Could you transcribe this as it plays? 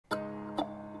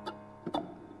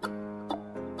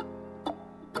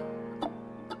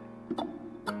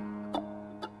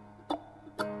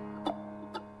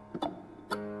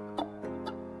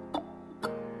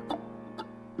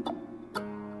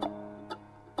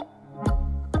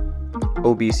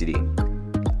Obesity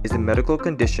is a medical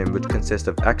condition which consists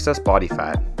of excess body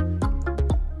fat.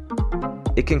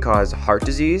 It can cause heart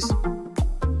disease,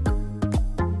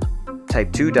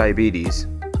 type 2 diabetes,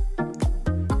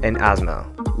 and asthma,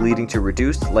 leading to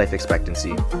reduced life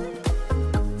expectancy.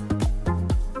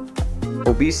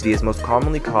 Obesity is most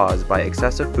commonly caused by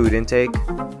excessive food intake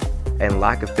and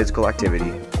lack of physical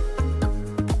activity.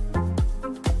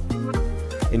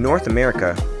 In North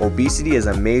America, obesity is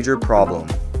a major problem.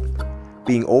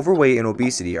 Being overweight and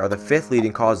obesity are the 5th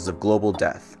leading causes of global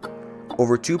death.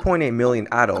 Over 2.8 million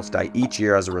adults die each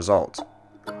year as a result.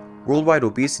 Worldwide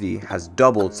obesity has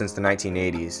doubled since the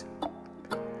 1980s.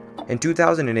 In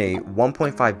 2008,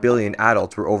 1.5 billion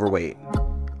adults were overweight,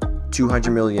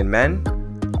 200 million men,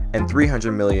 and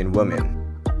 300 million women.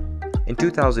 In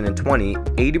 2020,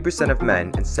 80% of men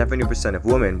and 70% of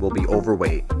women will be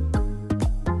overweight.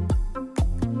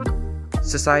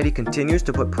 Society continues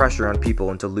to put pressure on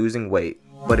people into losing weight,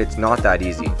 but it's not that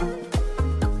easy.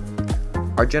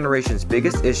 Our generation's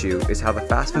biggest issue is how the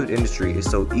fast food industry is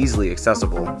so easily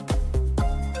accessible.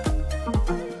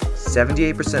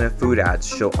 78% of food ads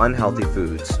show unhealthy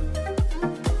foods.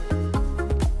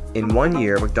 In 1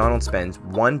 year, McDonald's spends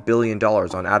 $1 billion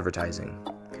on advertising.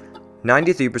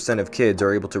 93% of kids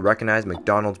are able to recognize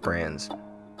McDonald's brands.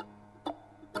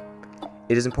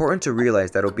 It is important to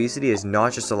realize that obesity is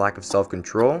not just a lack of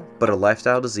self-control, but a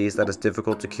lifestyle disease that is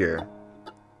difficult to cure.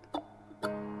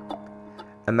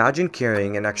 Imagine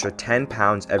carrying an extra 10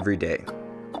 pounds every day.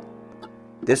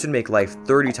 This would make life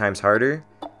 30 times harder,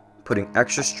 putting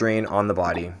extra strain on the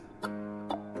body.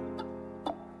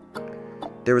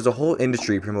 There is a whole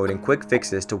industry promoting quick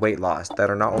fixes to weight loss that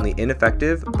are not only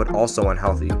ineffective, but also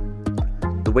unhealthy.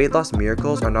 The weight loss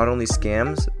miracles are not only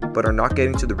scams, but are not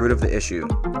getting to the root of the issue,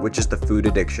 which is the food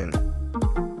addiction.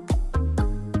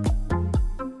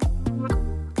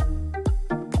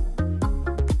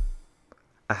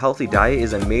 A healthy diet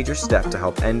is a major step to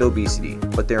help end obesity,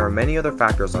 but there are many other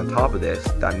factors on top of this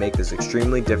that make this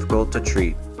extremely difficult to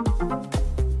treat.